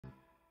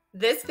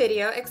This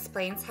video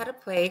explains how to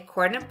play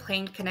Coordinate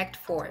Plane Connect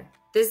 4.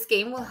 This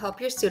game will help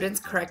your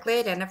students correctly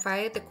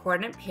identify the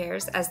coordinate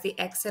pairs as the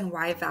X and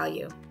Y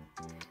value.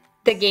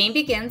 The game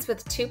begins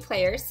with two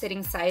players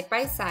sitting side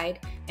by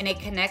side and a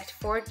Connect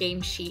 4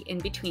 game sheet in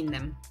between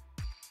them.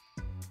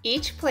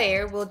 Each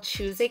player will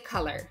choose a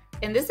color.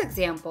 In this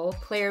example,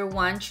 player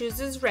 1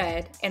 chooses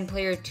red and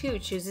player 2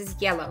 chooses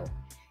yellow,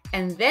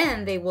 and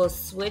then they will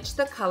switch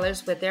the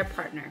colors with their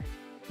partner.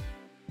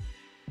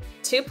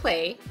 To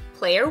play,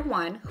 player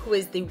 1, who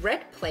is the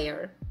red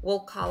player, will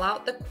call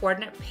out the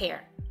coordinate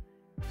pair.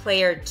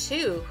 Player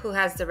 2, who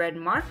has the red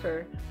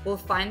marker, will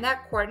find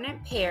that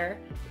coordinate pair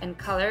and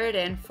color it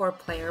in for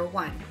player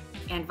 1,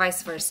 and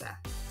vice versa.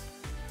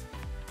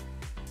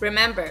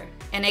 Remember,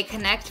 in a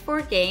Connect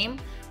 4 game,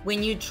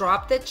 when you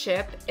drop the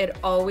chip, it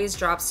always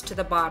drops to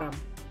the bottom.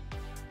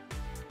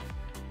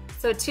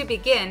 So to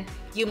begin,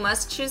 you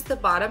must choose the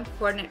bottom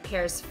coordinate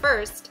pairs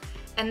first,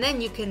 and then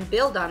you can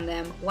build on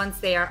them once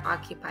they are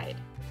occupied.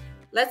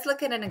 Let's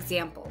look at an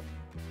example.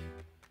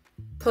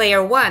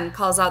 Player 1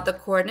 calls out the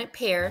coordinate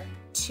pair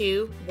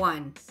 2,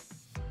 1.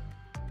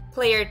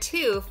 Player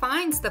 2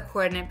 finds the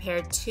coordinate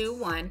pair 2,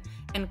 1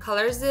 and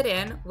colors it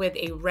in with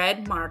a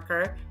red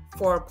marker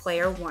for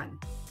player 1.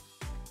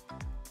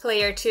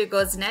 Player 2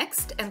 goes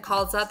next and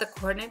calls out the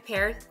coordinate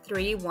pair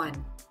 3,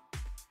 1.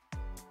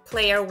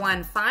 Player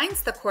 1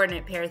 finds the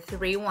coordinate pair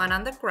 3, 1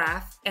 on the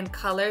graph and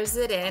colors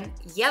it in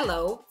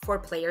yellow for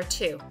player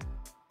 2.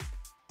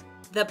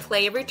 The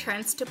play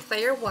returns to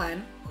player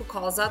 1, who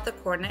calls out the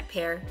coordinate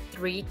pair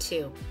 3,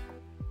 2.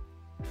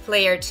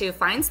 Player 2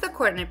 finds the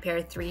coordinate pair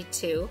 3,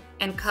 2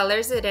 and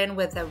colors it in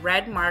with a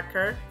red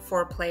marker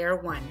for player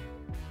 1.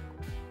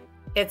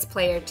 It's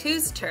player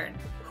 2's turn,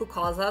 who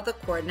calls out the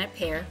coordinate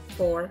pair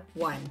 4,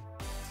 1.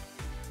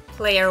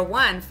 Player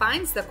 1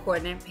 finds the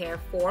coordinate pair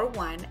 4,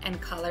 1 and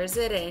colors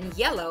it in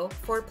yellow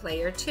for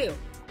player 2.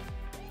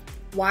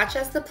 Watch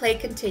as the play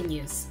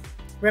continues.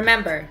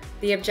 Remember,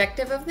 the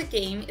objective of the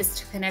game is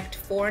to connect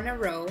 4 in a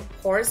row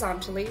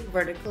horizontally,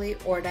 vertically,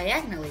 or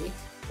diagonally,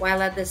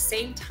 while at the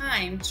same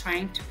time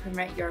trying to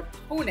prevent your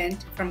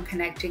opponent from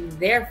connecting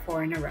their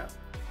 4 in a row.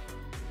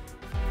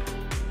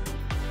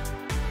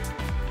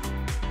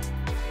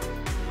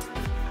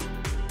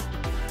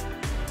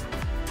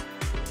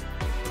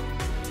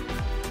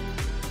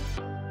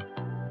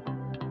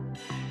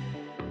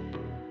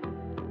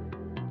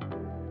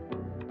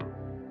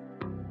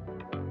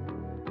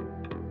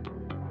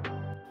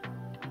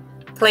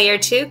 Player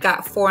 2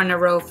 got 4 in a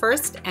row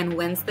first and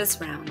wins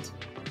this round.